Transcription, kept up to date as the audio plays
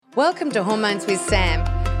Welcome to Hormones with Sam,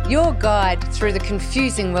 your guide through the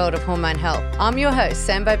confusing world of hormone health. I'm your host,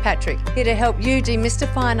 Sambo Patrick, here to help you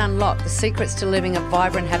demystify and unlock the secrets to living a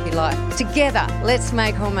vibrant, happy life. Together, let's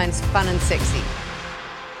make hormones fun and sexy.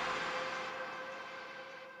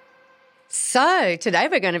 So today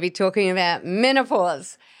we're going to be talking about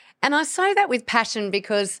menopause. And I say that with passion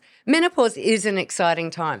because menopause is an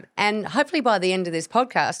exciting time. And hopefully by the end of this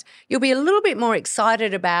podcast, you'll be a little bit more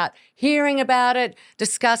excited about hearing about it,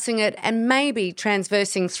 discussing it, and maybe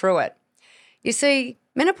transversing through it. You see,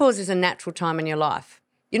 menopause is a natural time in your life.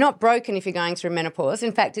 You're not broken if you're going through menopause.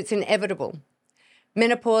 In fact, it's inevitable.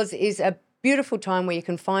 Menopause is a beautiful time where you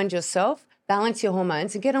can find yourself, balance your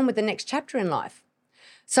hormones, and get on with the next chapter in life.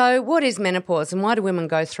 So what is menopause and why do women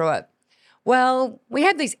go through it? Well, we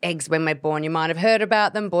have these eggs when we're born. You might have heard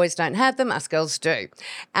about them. Boys don't have them. Us girls do.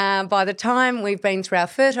 By the time we've been through our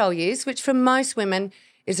fertile years, which for most women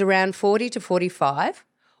is around 40 to 45,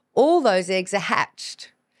 all those eggs are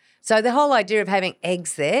hatched. So the whole idea of having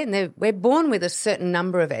eggs there, and we're born with a certain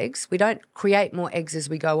number of eggs. We don't create more eggs as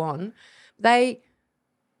we go on. They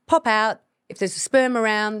pop out. If there's a sperm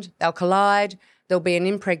around, they'll collide. There'll be an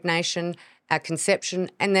impregnation, a conception,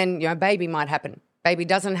 and then, a baby might happen. Baby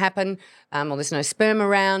doesn't happen, or there's no sperm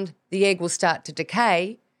around, the egg will start to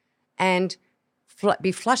decay and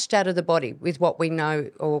be flushed out of the body with what we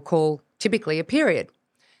know or call typically a period.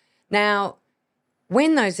 Now,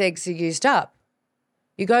 when those eggs are used up,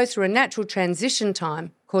 you go through a natural transition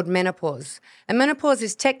time called menopause. And menopause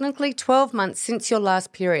is technically 12 months since your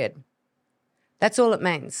last period. That's all it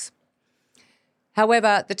means.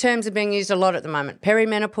 However, the terms are being used a lot at the moment.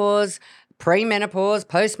 Perimenopause, premenopause,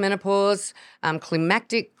 postmenopause,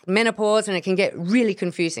 climactic menopause, and it can get really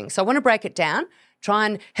confusing. So I want to break it down, try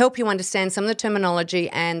and help you understand some of the terminology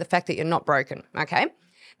and the fact that you're not broken, okay?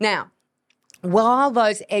 Now, while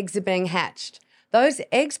those eggs are being hatched, those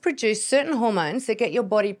eggs produce certain hormones that get your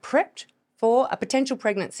body prepped for a potential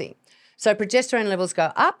pregnancy. So progesterone levels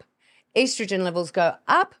go up, estrogen levels go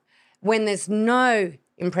up. When there's no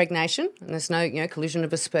impregnation and there's no collision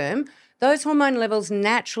of a sperm, those hormone levels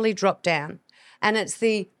naturally drop down. And it's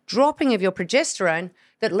the dropping of your progesterone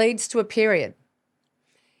that leads to a period.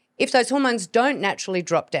 If those hormones don't naturally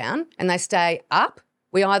drop down and they stay up,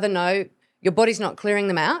 we either know your body's not clearing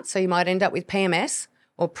them out, so you might end up with PMS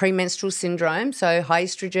or premenstrual syndrome, so high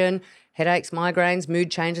estrogen, headaches, migraines,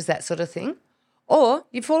 mood changes, that sort of thing, or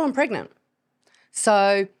you've fallen pregnant.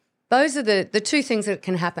 So those are the two things that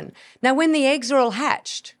can happen. Now, when the eggs are all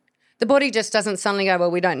hatched, the body just doesn't suddenly go, well,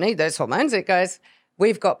 we don't need those hormones. It goes,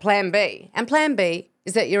 we've got plan B. And plan B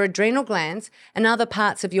is that your adrenal glands and other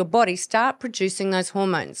parts of your body start producing those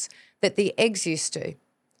hormones that the eggs used to.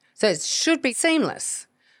 So it should be seamless.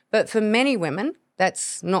 But for many women,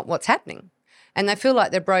 that's not what's happening. And they feel like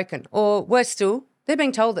they're broken. Or worse still, they're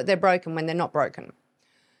being told that they're broken when they're not broken.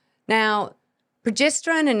 Now,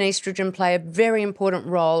 progesterone and estrogen play a very important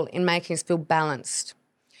role in making us feel balanced.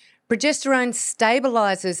 Progesterone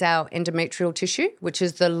stabilises our endometrial tissue, which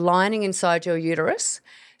is the lining inside your uterus.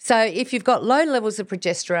 So if you've got low levels of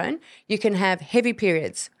progesterone, you can have heavy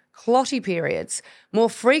periods, clotty periods, more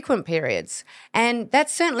frequent periods. And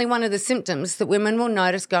that's certainly one of the symptoms that women will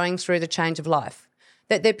notice going through the change of life,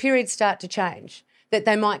 that their periods start to change, that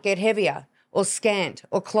they might get heavier or scant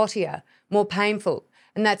or clottier, more painful.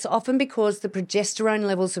 And that's often because the progesterone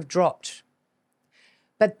levels have dropped.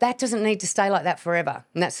 But that doesn't need to stay like that forever,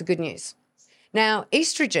 and that's the good news. Now,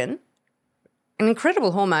 estrogen, an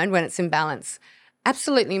incredible hormone when it's in balance,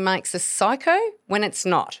 absolutely makes us psycho when it's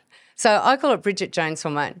not. So I call it Bridget Jones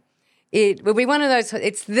hormone. It will be one of those,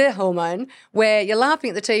 it's the hormone where you're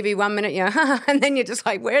laughing at the TV 1 minute, and then you're just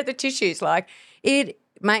like, where are the tissues? Like, it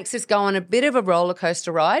makes us go on a bit of a roller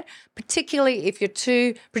coaster ride, particularly if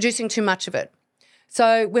you're producing too much of it.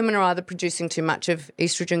 So women are either producing too much of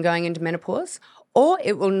estrogen going into menopause, or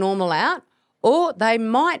it will normal out, or they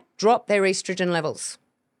might drop their estrogen levels.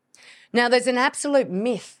 Now, there's an absolute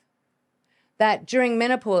myth that during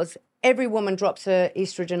menopause, every woman drops her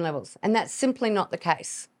estrogen levels, and that's simply not the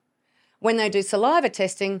case. When they do saliva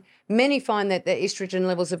testing, many find that their estrogen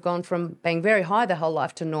levels have gone from being very high their whole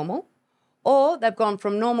life to normal, or they've gone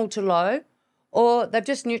from normal to low, or they've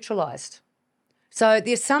just neutralised. So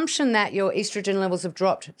the assumption that your estrogen levels have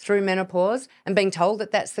dropped through menopause and being told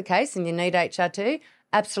that that's the case and you need HRT,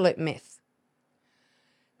 absolute myth.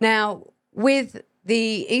 Now, with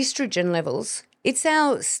the estrogen levels, it's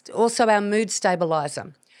also our mood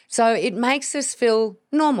stabiliser. So it makes us feel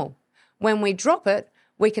normal. When we drop it,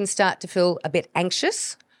 we can start to feel a bit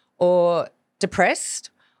anxious or depressed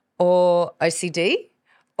or OCD,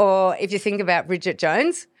 or if you think about Bridget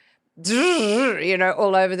Jones,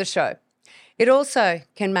 all over the show. It also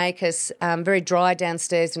can make us very dry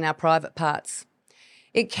downstairs in our private parts.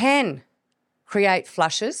 It can create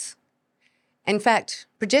flushes. In fact,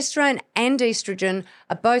 progesterone and estrogen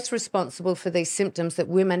are both responsible for these symptoms that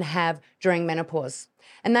women have during menopause.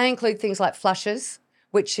 And they include things like flushes,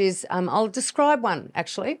 which is, I'll describe one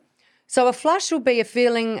actually. So a flush will be a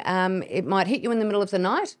feeling, it might hit you in the middle of the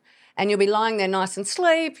night and you'll be lying there nice and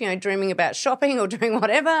asleep, dreaming about shopping or doing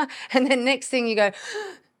whatever. And then next thing you go,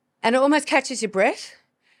 and it almost catches your breath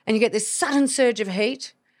and you get this sudden surge of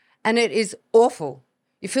heat and it is awful.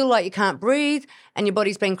 You feel like you can't breathe and your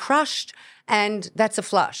body's been crushed, and that's a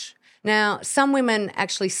flush. Now, some women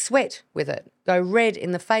actually sweat with it, go red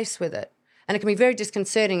in the face with it, and it can be very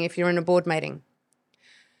disconcerting if you're in a board meeting.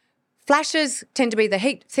 Flashes tend to be the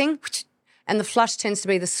heat thing, and the flush tends to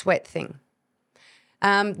be the sweat thing.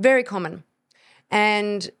 Very common.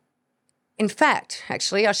 And in fact,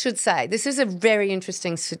 actually, I should say, this is a very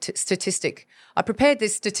interesting statistic. I prepared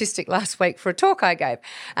this statistic last week for a talk I gave.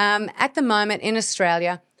 At the moment in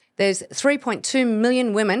Australia, there's 3.2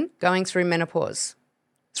 million women going through menopause.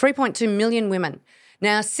 3.2 million women.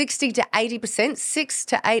 Now, 60 to 80%, 6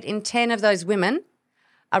 to 8 in 10 of those women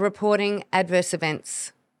are reporting adverse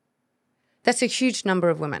events. That's a huge number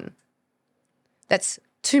of women. That's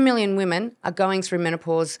 2 million women are going through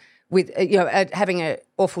menopause with, having an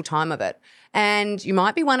awful time of it. And you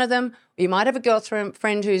might be one of them. You might have a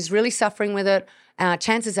girlfriend who's really suffering with it.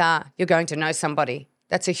 Chances are you're going to know somebody.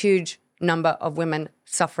 That's a huge number of women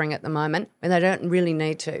suffering at the moment when they don't really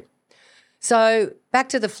need to. So back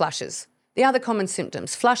to the flushes. The other common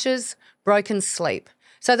symptoms, flushes, broken sleep.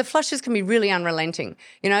 So the flushes can be really unrelenting.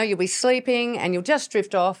 You'll be sleeping and you'll just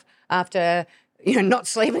drift off after not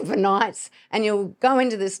sleeping for nights, and you'll go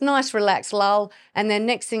into this nice relaxed lull, and then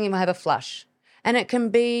next thing you'll have a flush. And it can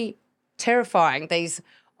be terrifying, these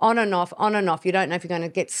on and off. You don't know if you're going to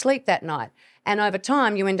get sleep that night. And over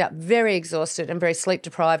time you end up very exhausted and very sleep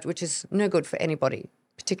deprived, which is no good for anybody,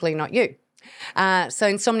 particularly not you. So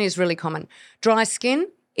insomnia is really common. Dry skin,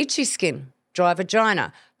 itchy skin, dry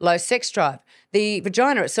vagina, low sex drive. The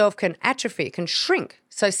vagina itself can atrophy, can shrink,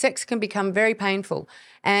 so sex can become very painful.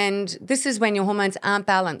 And this is when your hormones aren't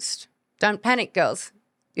balanced. Don't panic, girls.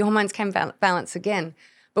 Your hormones can balance again.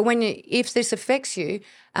 But if this affects you,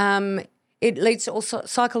 it leads to also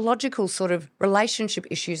psychological sort of relationship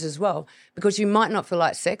issues as well, because you might not feel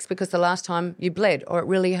like sex because the last time you bled or it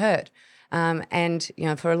really hurt. And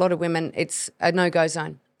for a lot of women, it's a no-go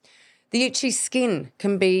zone. The itchy skin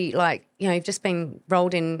can be like, you've just been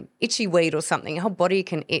rolled in itchy weed or something. Your whole body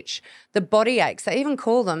can itch. The body aches, they even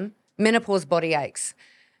call them menopause body aches.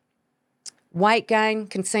 Weight gain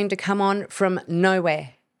can seem to come on from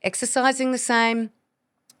nowhere. Exercising the same,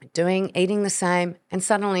 eating the same, and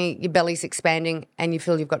suddenly your belly's expanding and you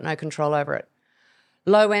feel you've got no control over it.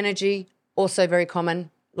 Low energy, also very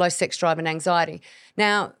common, low sex drive and anxiety.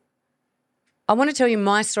 Now, I want to tell you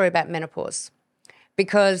my story about menopause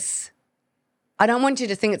because I don't want you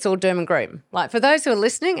to think it's all doom and gloom. Like, for those who are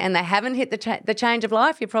listening and they haven't hit the change of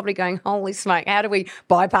life, you're probably going, holy smoke, how do we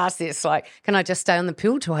bypass this? Like, can I just stay on the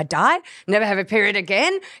pill till I die? Never have a period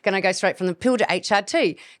again? Can I go straight from the pill to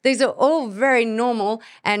HRT? These are all very normal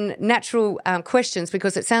and natural questions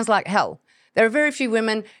because it sounds like hell. There are very few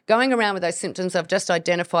women going around with those symptoms I've just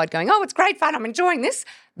identified going, oh, it's great fun, I'm enjoying this.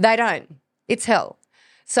 They don't. It's hell.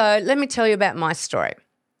 So let me tell you about my story.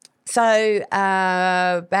 So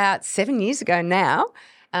about 7 years ago now,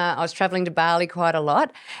 I was travelling to Bali quite a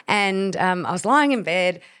lot, and I was lying in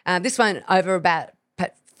bed. This went over about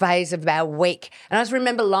a phase of about a week, and I just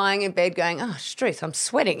remember lying in bed going, oh, Struth, I'm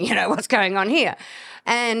sweating, what's going on here?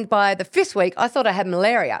 And by the 5th week, I thought I had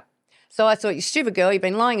malaria. So I thought, you stupid girl, you've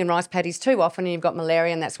been lying in rice paddies too often and you've got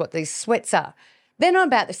malaria, and that's what these sweats are. Then on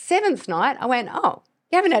about the 7th night, I went, oh,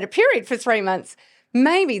 you haven't had a period for 3 months.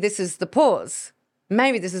 Maybe this is the pause.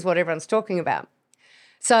 Maybe this is what everyone's talking about.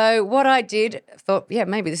 So what I did, thought, yeah,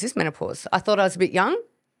 maybe this is menopause. I thought I was a bit young.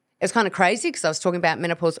 It was kind of crazy because I was talking about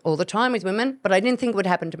menopause all the time with women, but I didn't think it would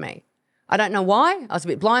happen to me. I don't know why. I was a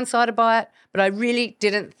bit blindsided by it, but I really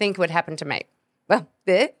didn't think it would happen to me. Well,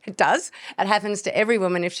 there, it does. It happens to every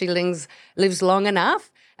woman if she lives long enough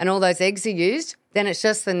and all those eggs are used, then it's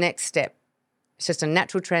just the next step. It's just a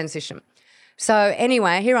natural transition. So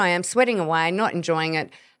anyway, here I am sweating away, not enjoying it,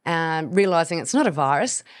 realising it's not a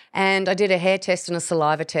virus, and I did a hair test and a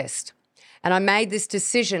saliva test. And I made this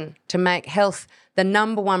decision to make health the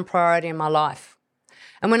number one priority in my life.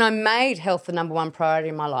 And when I made health the number one priority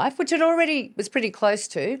in my life, which it already was pretty close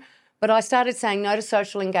to, but I started saying no to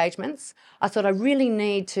social engagements. I thought I really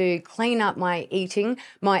need to clean up my eating,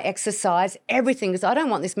 my exercise, everything, because I don't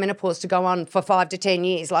want this menopause to go on for 5 to 10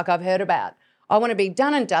 years like I've heard about. I want to be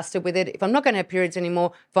done and dusted with it. If I'm not going to have periods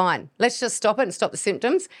anymore, fine. Let's just stop it and stop the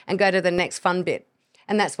symptoms and go to the next fun bit.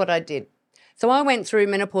 And that's what I did. So I went through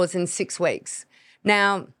menopause in 6 weeks.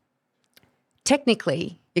 Now,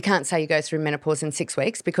 technically, you can't say you go through menopause in 6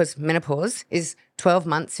 weeks because menopause is 12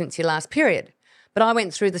 months since your last period. But I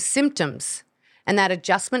went through the symptoms and that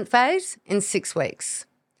adjustment phase in 6 weeks.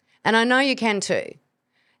 And I know you can too.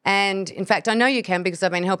 And in fact, I know you can because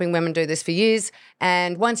I've been helping women do this for years.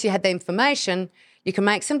 And once you had the information, you can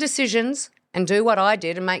make some decisions and do what I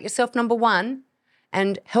did and make yourself number one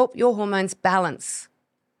and help your hormones balance.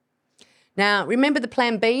 Now, remember the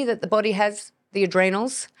plan B that the body has, the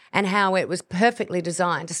adrenals, and how it was perfectly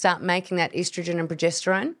designed to start making that estrogen and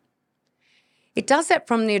progesterone? It does that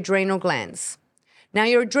from the adrenal glands. Now,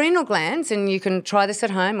 your adrenal glands, and you can try this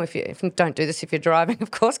at home, if you don't do this if you're driving,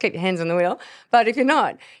 of course, keep your hands on the wheel, but if you're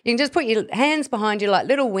not, you can just put your hands behind you like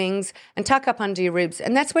little wings and tuck up under your ribs,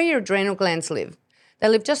 and that's where your adrenal glands live. They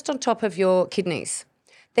live just on top of your kidneys.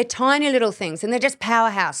 They're tiny little things, and they're just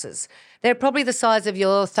powerhouses. They're probably the size of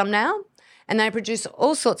your thumbnail, and they produce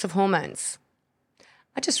all sorts of hormones.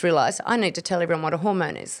 I just realised I need to tell everyone what a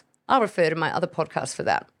hormone is. I'll refer to my other podcast for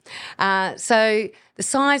that. So the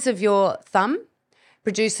size of your thumb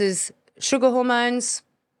produces sugar hormones,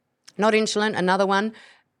 not insulin, another one,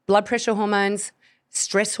 blood pressure hormones,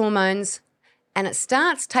 stress hormones, and it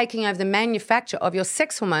starts taking over the manufacture of your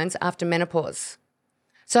sex hormones after menopause.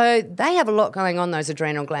 So they have a lot going on, those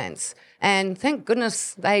adrenal glands, and thank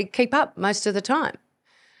goodness they keep up most of the time.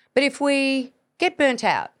 But if we get burnt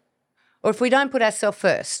out, or if we don't put ourselves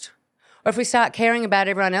first, or if we start caring about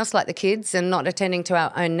everyone else like the kids and not attending to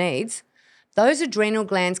our own needs, those adrenal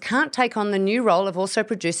glands can't take on the new role of also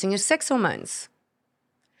producing your sex hormones.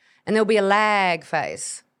 And there'll be a lag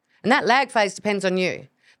phase. And that lag phase depends on you.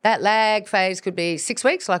 That lag phase could be 6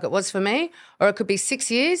 weeks like it was for me, or it could be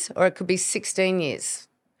 6 years, or it could be 16 years.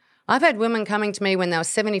 I've had women coming to me when they were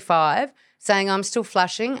 75 saying I'm still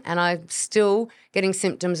flushing and I'm still getting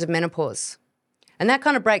symptoms of menopause. And that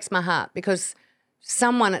kind of breaks my heart because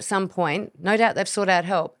someone at some point, no doubt they've sought out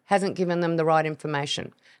help, hasn't given them the right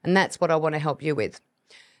information. And that's what I want to help you with.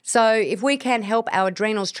 So if we can help our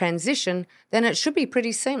adrenals transition, then it should be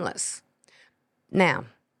pretty seamless. Now,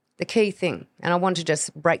 the key thing, and I want to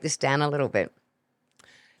just break this down a little bit.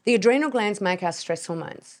 The adrenal glands make our stress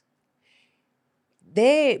hormones.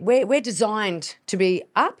 We're designed to be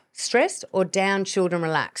up, stressed, or down, chilled and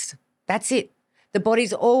relaxed. That's it. The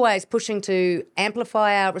body's always pushing to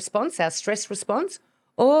amplify our response, our stress response,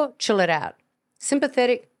 or chill it out.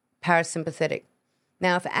 Sympathetic, parasympathetic.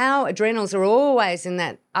 Now, if our adrenals are always in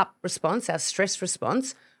that up response, our stress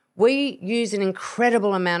response, we use an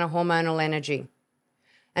incredible amount of hormonal energy.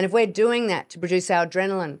 And if we're doing that to produce our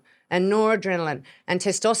adrenaline and noradrenaline and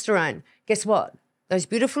testosterone, guess what? Those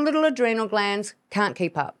beautiful little adrenal glands can't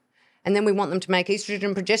keep up. And then we want them to make estrogen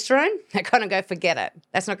and progesterone. They kind of go, forget it.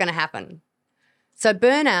 That's not going to happen. So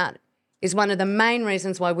burnout is one of the main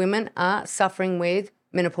reasons why women are suffering with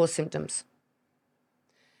menopause symptoms.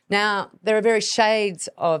 Now, there are various shades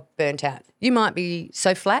of burnt out. You might be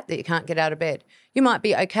so flat that you can't get out of bed. You might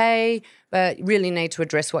be okay, but you really need to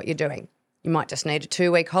address what you're doing. You might just need a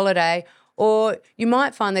 2-week holiday, or you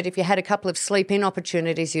might find that if you had a couple of sleep-in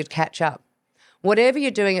opportunities, you'd catch up. Whatever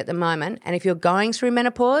you're doing at the moment, and if you're going through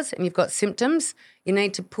menopause and you've got symptoms, you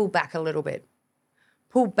need to pull back a little bit.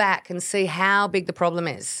 Pull back and see how big the problem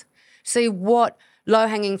is. See what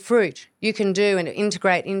low-hanging fruit you can do and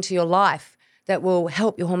integrate into your life that will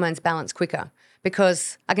help your hormones balance quicker.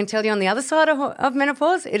 Because I can tell you on the other side of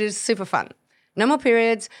menopause, it is super fun. No more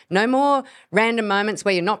periods, no more random moments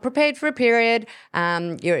where you're not prepared for a period,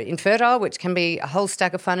 you're infertile, which can be a whole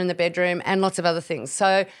stack of fun in the bedroom, and lots of other things.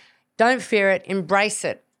 So don't fear it, embrace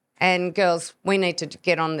it. And girls, we need to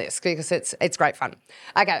get on this because it's great fun.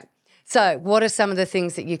 Okay, so what are some of the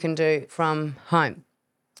things that you can do from home?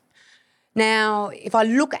 Now, if I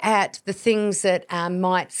look at the things that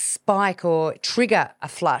might spike or trigger a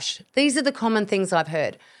flush, these are the common things I've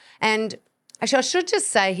heard. And actually, I should just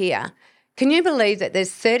say here, can you believe that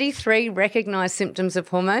there's 33 recognised symptoms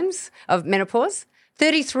of menopause?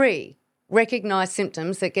 33 recognised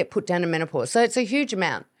symptoms that get put down to menopause. So it's a huge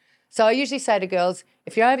amount. So I usually say to girls,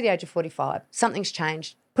 if you're over the age of 45, something's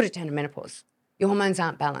changed, put it down to menopause. Your hormones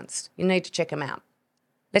aren't balanced. You need to check them out.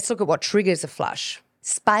 Let's look at what triggers a flush.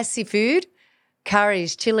 Spicy food,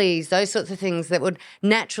 curries, chilies, those sorts of things that would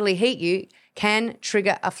naturally heat you can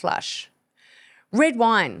trigger a flush. Red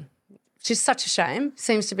wine, which is such a shame,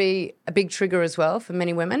 seems to be a big trigger as well for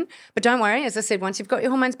many women. But don't worry, as I said, once you've got your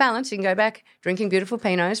hormones balanced, you can go back drinking beautiful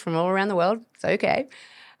Pinots from all around the world. It's okay.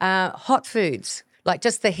 Hot foods, like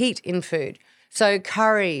just the heat in food. So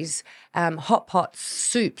curries, hot pots,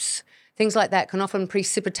 soups, things like that can often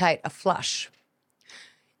precipitate a flush.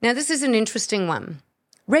 Now, this is an interesting one.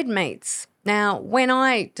 Red meats. Now, when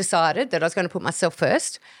I decided that I was going to put myself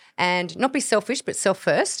first and not be selfish but self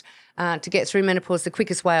first to get through menopause the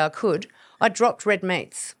quickest way I could, I dropped red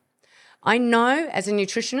meats. I know as a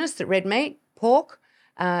nutritionist that red meat, pork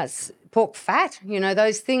fat,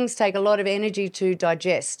 those things take a lot of energy to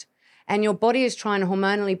digest, and your body is trying to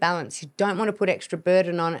hormonally balance. You don't want to put extra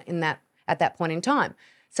burden on it at that point in time.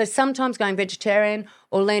 So sometimes going vegetarian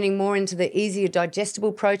or leaning more into the easier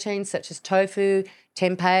digestible proteins such as tofu,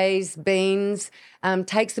 tempehs, beans,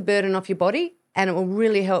 takes the burden off your body, and it will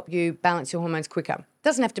really help you balance your hormones quicker. It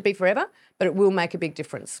doesn't have to be forever, but it will make a big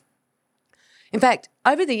difference. In fact,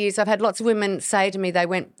 over the years, I've had lots of women say to me they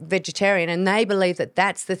went vegetarian and they believe that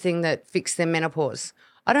that's the thing that fixed their menopause.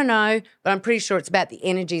 I don't know, but I'm pretty sure it's about the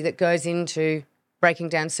energy that goes into breaking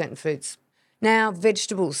down certain foods. Now,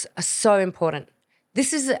 vegetables are so important.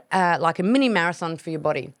 This is like a mini marathon for your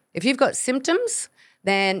body. If you've got symptoms,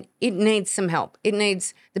 then it needs some help. It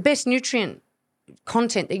needs the best nutrient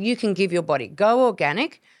content that you can give your body. Go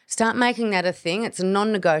organic. Start making that a thing. It's a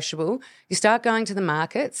non-negotiable. You start going to the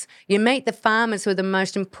markets. You meet the farmers who are the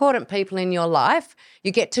most important people in your life.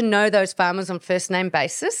 You get to know those farmers on first name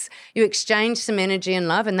basis. You exchange some energy and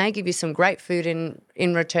love, and they give you some great food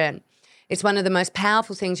in return. It's one of the most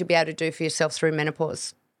powerful things you'll be able to do for yourself through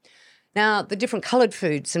menopause. Now, the different coloured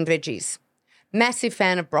foods and veggies. Massive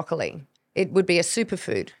fan of broccoli. It would be a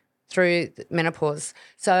superfood through menopause.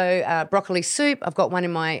 So broccoli soup, I've got one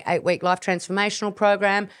in my 8-week life transformational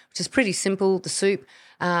program, which is pretty simple, the soup.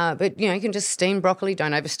 But, you can just steam broccoli,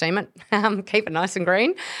 don't over-steam it, keep it nice and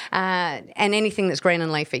green, and anything that's green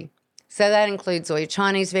and leafy. So that includes all your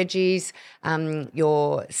Chinese veggies,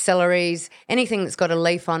 your celeries, anything that's got a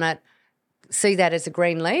leaf on it, see that as a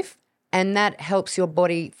green leaf, and that helps your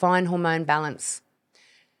body find hormone balance.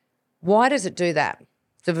 Why does it do that?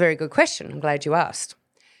 It's a very good question. I'm glad you asked.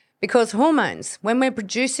 Because hormones, when we're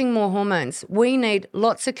producing more hormones, we need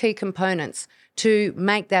lots of key components to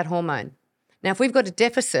make that hormone. Now, if we've got a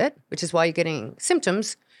deficit, which is why you're getting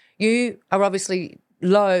symptoms, you are obviously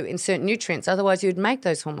low in certain nutrients, otherwise you'd make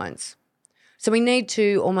those hormones. So we need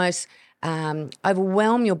to almost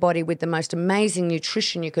overwhelm your body with the most amazing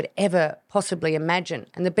nutrition you could ever possibly imagine.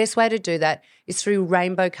 And the best way to do that is through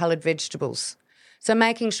rainbow-coloured vegetables. So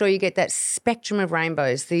making sure you get that spectrum of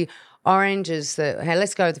rainbows, the oranges,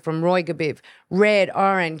 let's go from Roy Gabiv, red,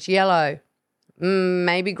 orange, yellow,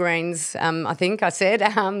 maybe greens, I think I said,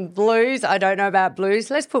 blues, I don't know about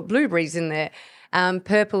blues. Let's put blueberries in there,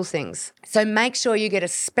 purple things. So make sure you get a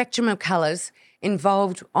spectrum of colours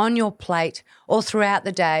involved on your plate all throughout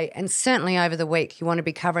the day, and certainly over the week. You want to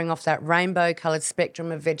be covering off that rainbow-coloured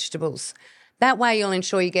spectrum of vegetables. That way you'll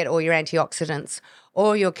ensure you get all your antioxidants,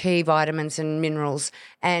 all your key vitamins and minerals,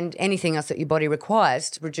 and anything else that your body requires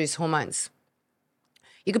to produce hormones.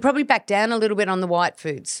 You could probably back down a little bit on the white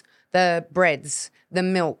foods, the breads, the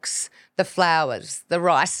milks, the flours, the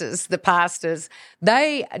rices, the pastas.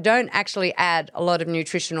 They don't actually add a lot of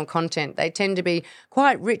nutritional content. They tend to be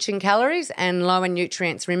quite rich in calories and low in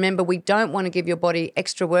nutrients. Remember, we don't want to give your body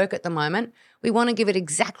extra work at the moment. We want to give it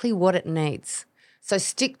exactly what it needs. So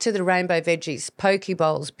stick to the rainbow veggies, poke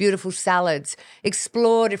bowls, beautiful salads,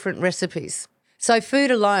 explore different recipes. So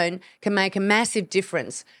food alone can make a massive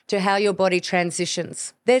difference to how your body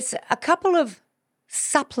transitions. There's a couple of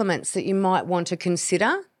supplements that you might want to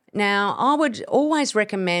consider. Now, I would always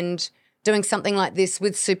recommend doing something like this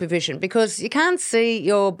with supervision, because you can't see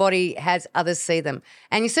your body as others see them,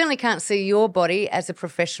 and you certainly can't see your body as a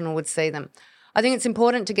professional would see them. I think it's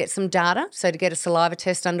important to get some data, so to get a saliva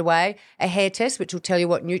test underway, a hair test, which will tell you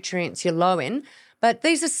what nutrients you're low in. But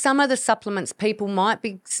these are some of the supplements people might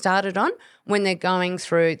be started on when they're going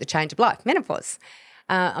through the change of life, menopause.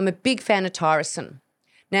 I'm a big fan of tyrosine.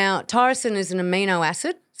 Now, tyrosine is an amino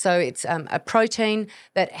acid, so it's a protein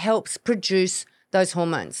that helps produce those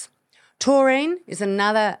hormones. Taurine is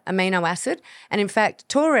another amino acid, and in fact,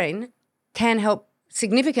 taurine can help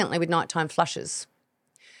significantly with nighttime flushes.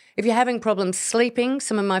 If you're having problems sleeping,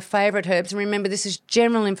 some of my favourite herbs, and remember this is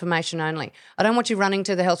general information only. I don't want you running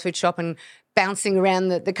to the health food shop and bouncing around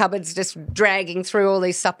the cupboards just dragging through all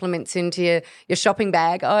these supplements into your shopping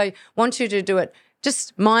bag. I want you to do it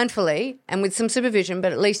just mindfully and with some supervision,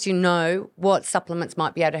 but at least you know what supplements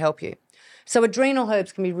might be able to help you. So adrenal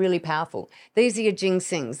herbs can be really powerful. These are your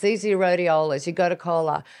ginsengs, these are your rhodiolas, your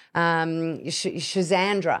gotukola, your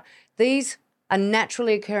schizandra. These are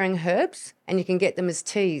naturally occurring herbs, and you can get them as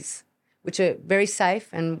teas, which are very safe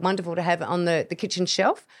and wonderful to have on the kitchen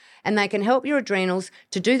shelf, and they can help your adrenals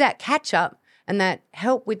to do that catch-up and that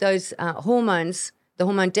help with those hormones, the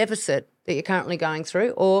hormone deficit that you're currently going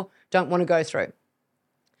through or don't want to go through.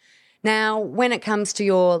 Now, when it comes to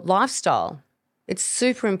your lifestyle, it's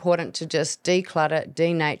super important to just declutter,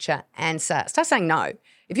 denature, and start saying no.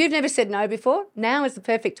 If you've never said no before, now is the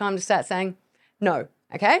perfect time to start saying no,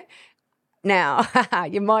 okay? Now,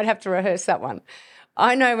 you might have to rehearse that one.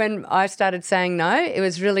 I know when I started saying no, it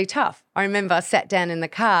was really tough. I remember I sat down in the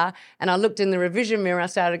car and I looked in the revision mirror. I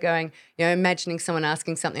started going, imagining someone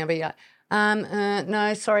asking something. I'd be like,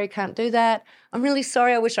 no, sorry, can't do that. I'm really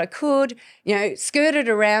sorry, I wish I could. Skirted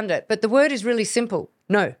around it. But the word is really simple,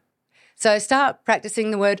 no. So start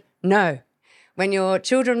practicing the word no. When your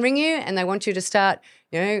children ring you and they want you to start,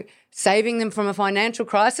 saving them from a financial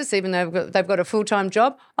crisis, even though they've got a full-time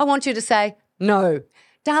job, I want you to say no.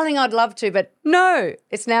 Darling, I'd love to, but no.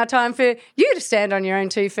 It's now time for you to stand on your own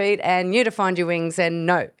 2 feet and you to find your wings and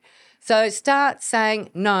no. So start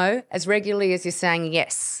saying no as regularly as you're saying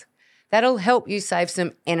yes. That'll help you save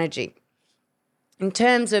some energy. In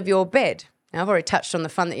terms of your bed, now I've already touched on the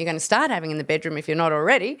fun that you're going to start having in the bedroom if you're not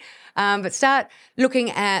already, but start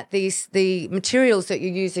looking at the materials that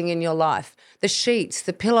you're using in your life, the sheets,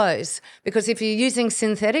 the pillows, because if you're using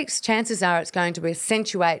synthetics, chances are it's going to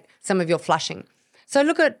accentuate some of your flushing. So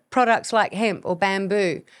look at products like hemp or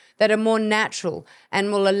bamboo that are more natural and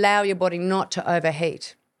will allow your body not to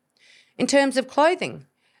overheat. In terms of clothing,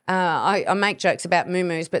 I make jokes about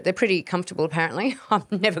muumuus, but they're pretty comfortable apparently. I'm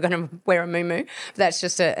never going to wear a muumuu. That's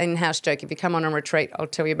just an in-house joke. If you come on a retreat, I'll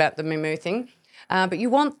tell you about the muumuu thing. But you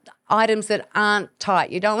want items that aren't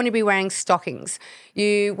tight. You don't want to be wearing stockings.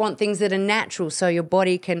 You want things that are natural so your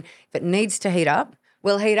body can, if it needs to heat up,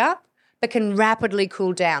 will heat up, but can rapidly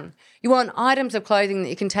cool down. You want items of clothing that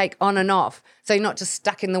you can take on and off, so you're not just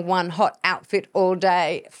stuck in the one hot outfit all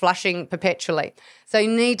day, flushing perpetually. So you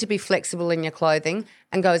need to be flexible in your clothing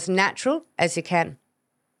and go as natural as you can.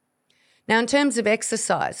 Now, in terms of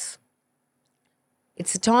exercise,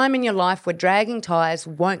 it's a time in your life where dragging tyres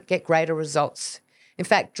won't get greater results. In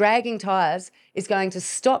fact, dragging tyres is going to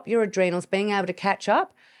stop your adrenals being able to catch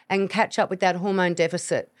up with that hormone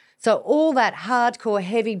deficit. So all that hardcore,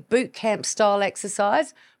 heavy boot camp style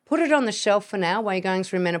exercise, put it on the shelf for now while you're going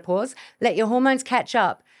through menopause. Let your hormones catch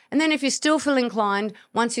up. And then if you still feel inclined,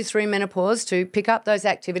 once you're through menopause, to pick up those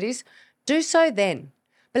activities, do so then.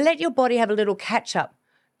 But let your body have a little catch up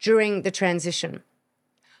during the transition.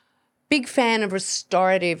 Big fan of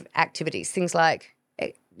restorative activities, things like,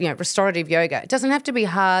 restorative yoga. It doesn't have to be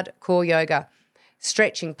hardcore yoga.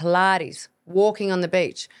 Stretching, Pilates, walking on the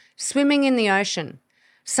beach, swimming in the ocean.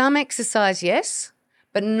 Some exercise, yes,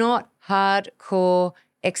 but not hardcore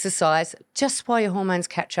exercise just while your hormones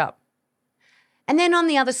catch up. And then on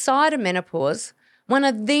the other side of menopause, one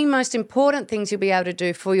of the most important things you'll be able to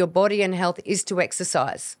do for your body and health is to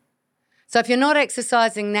exercise. So if you're not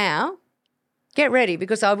exercising now, get ready,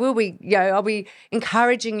 because I'll be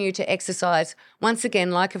encouraging you to exercise once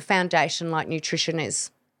again like a foundation, like nutrition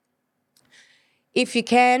is. If you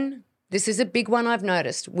can, this is a big one I've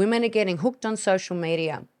noticed. Women are getting hooked on social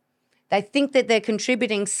media. They think that they're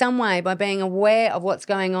contributing some way by being aware of what's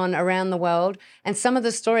going on around the world, and some of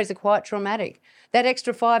the stories are quite traumatic. That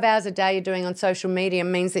extra 5 hours a day you're doing on social media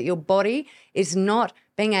means that your body is not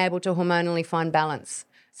being able to hormonally find balance.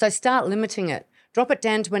 So start limiting it. Drop it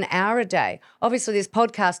down to an hour a day. Obviously, this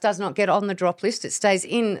podcast does not get on the drop list. It stays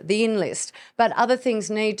in the in list. But other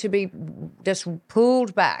things need to be just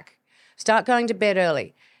pulled back. Start going to bed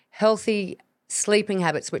early. Healthy sleeping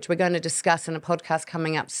habits, which we're going to discuss in a podcast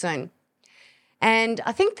coming up soon. And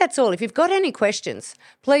I think that's all. If you've got any questions,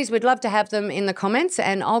 please, we'd love to have them in the comments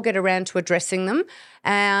and I'll get around to addressing them.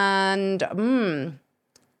 And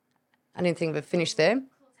I didn't think we've finished there. Call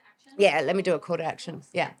to action. Yeah, let me do a call to action.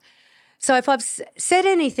 Yeah. So if I've said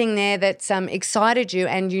anything there that's excited you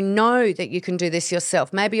and you know that you can do this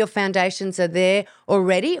yourself, maybe your foundations are there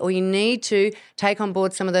already, or you need to take on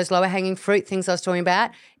board some of those lower hanging fruit things I was talking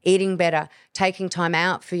about, eating better, taking time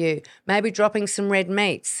out for you, maybe dropping some red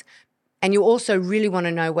meats, and you also really want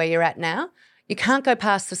to know where you're at now, you can't go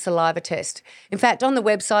past the saliva test. In fact, on the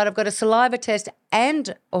website, I've got a saliva test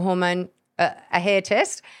and a hair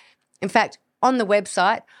test. In fact, on the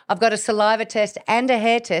website, I've got a saliva test and a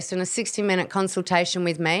hair test and a 60-minute consultation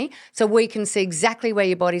with me, so we can see exactly where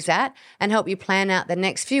your body's at and help you plan out the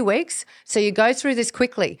next few weeks so you go through this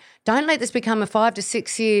quickly. Don't let this become a 5 to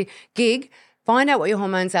 6 year gig. Find out what your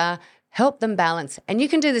hormones are, help them balance, and you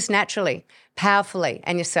can do this naturally, powerfully,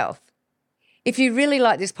 and yourself. If you really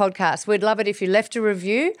like this podcast, we'd love it if you left a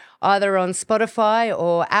review either on Spotify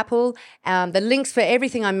or Apple. The links for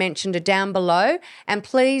everything I mentioned are down below. And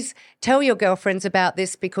please tell your girlfriends about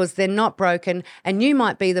this because they're not broken and you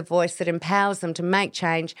might be the voice that empowers them to make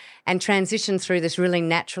change and transition through this really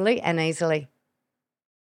naturally and easily.